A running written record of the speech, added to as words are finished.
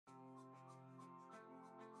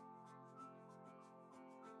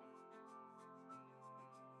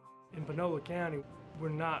In Panola County, we're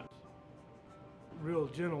not real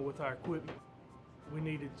gentle with our equipment. We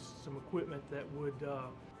needed some equipment that would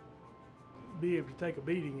be able to take a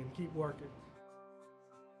beating and keep working.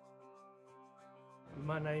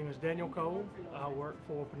 My name is Daniel Cole. I work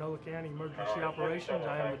for Panola County Emergency Operations.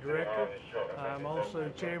 I am the director. I'm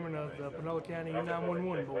also chairman of the Panola County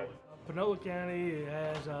E911 board. Panola County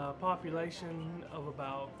has a population of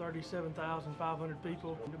about 37,500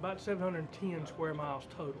 people, about 710 square miles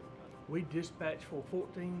total. We dispatch for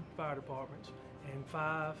 14 fire departments and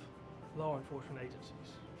 5 law enforcement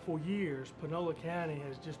agencies. For years, Panola County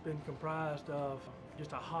has just been comprised of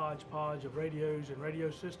just a hodgepodge of radios and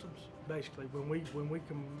radio systems. Basically, when we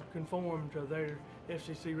conformed to their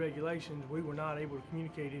FCC regulations, we were not able to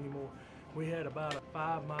communicate anymore. We had about a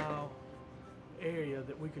 5-mile area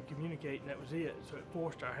that we could communicate, and that was it. So it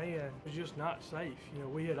forced our hand. It was just not safe. You know,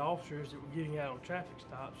 we had officers that were getting out on traffic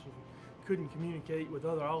stops and couldn't communicate with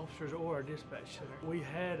other officers or our dispatch center. We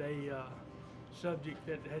had a subject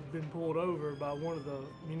that had been pulled over by one of the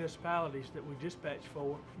municipalities that we dispatched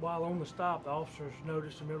for. While on the stop, the officers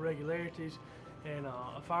noticed some irregularities and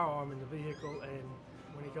a firearm in the vehicle, and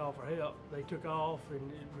when he called for help, they took off,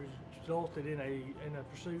 and it resulted in a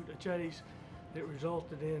pursuit, a chase that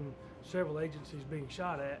resulted in several agencies being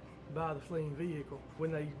shot at by the fleeing vehicle.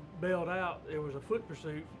 When they bailed out, there was a foot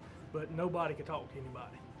pursuit, but nobody could talk to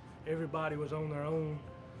anybody. Everybody was on their own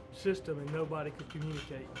system and nobody could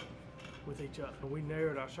communicate with each other. We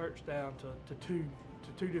narrowed our search down to two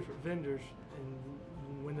different vendors,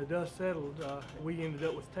 and when the dust settled, we ended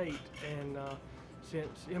up with Tait. And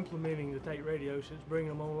since implementing the Tait radio, since bringing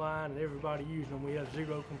them online and everybody using them, we have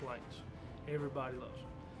 0 complaints. Everybody loves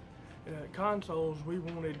them. Consoles, we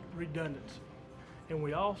wanted redundancy, and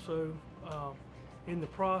we also, in the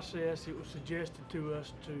process, it was suggested to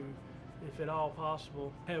us to, if at all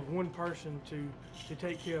possible, have one person to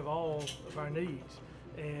take care of all of our needs.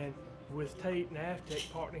 And with Tait and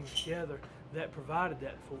Avtec partnering together, that provided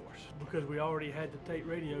that for us. Because we already had the Tait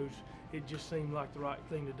radios, it just seemed like the right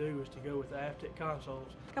thing to do is to go with the Avtec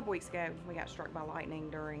consoles. A couple weeks ago, we got struck by lightning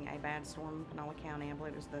during a bad storm in Panola County. I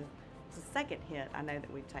believe it was the second hit. I know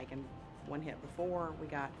that we've taken one hit before. We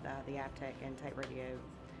got the Avtec and Tait radio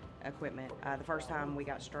equipment. The first time we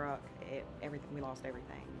got struck, we lost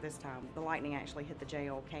everything. This time, the lightning actually hit the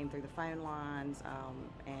jail, came through the phone lines,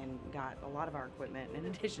 and got a lot of our equipment, in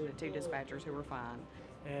addition to 2 dispatchers who were fine.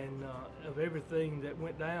 And of everything that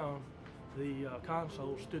went down, the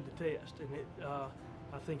console stood the test, and it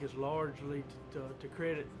I think is largely to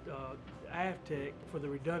credit Avtec for the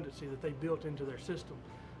redundancy that they built into their system,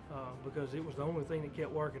 because it was the only thing that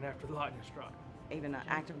kept working after the lightning struck. Even an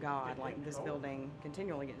act of God, like this building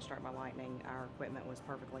continually getting struck by lightning, our equipment was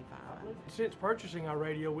perfectly fine. Since purchasing our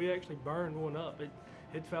radio, we actually burned one up.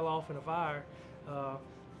 It fell off in a fire.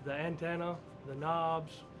 The antenna, the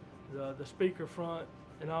knobs, the speaker front,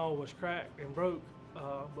 and all was cracked and broke,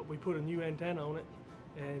 but we put a new antenna on it,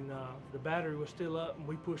 and the battery was still up, and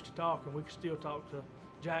we pushed to talk, and we could still talk to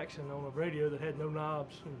Jackson on a radio that had no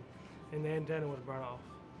knobs, and the antenna was burnt off.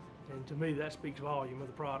 And to me, that speaks volume of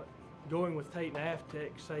the product. Going with Tait and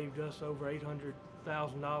Avtec saved us over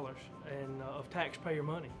 $800,000 and of taxpayer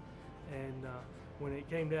money, and when it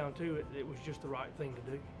came down to it, it was just the right thing to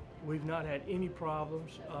do. We've not had any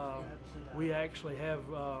problems. We actually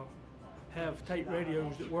have Tait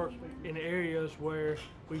radios that work in areas where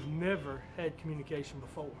we've never had communication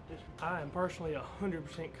before. I am personally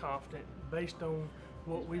 100% confident. Based on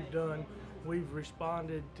what we've done, we've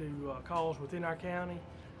responded to calls within our county.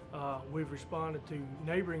 We've responded to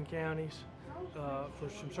neighboring counties for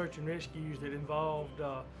some search and rescues that involved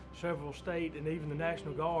several state and even the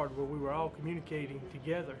National Guard, where we were all communicating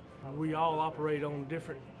together. We all operate on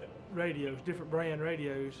different radios, different brand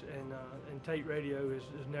radios, and Tait radio has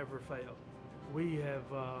never failed. We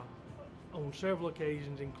have on several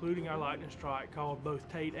occasions, including our lightning strike, called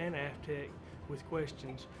both Tait and Avtec with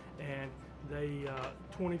questions, and they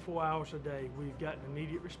 24 hours a day, we've gotten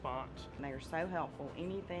immediate response. They are so helpful.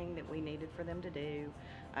 Anything that we needed for them to do,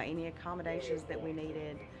 any accommodations that we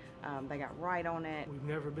needed, they got right on it. We've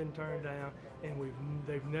never been turned down, and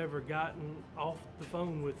they've never gotten off the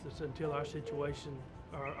phone with us until our situation,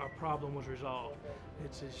 our problem was resolved.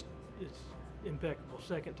 It's impeccable,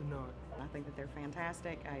 second to none. I think that they're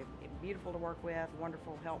fantastic, beautiful to work with,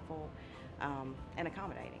 wonderful, helpful, and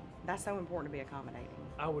accommodating. That's so important to be accommodating.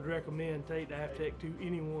 I would recommend Tait and Avtec to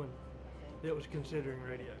anyone that was considering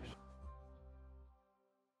radios.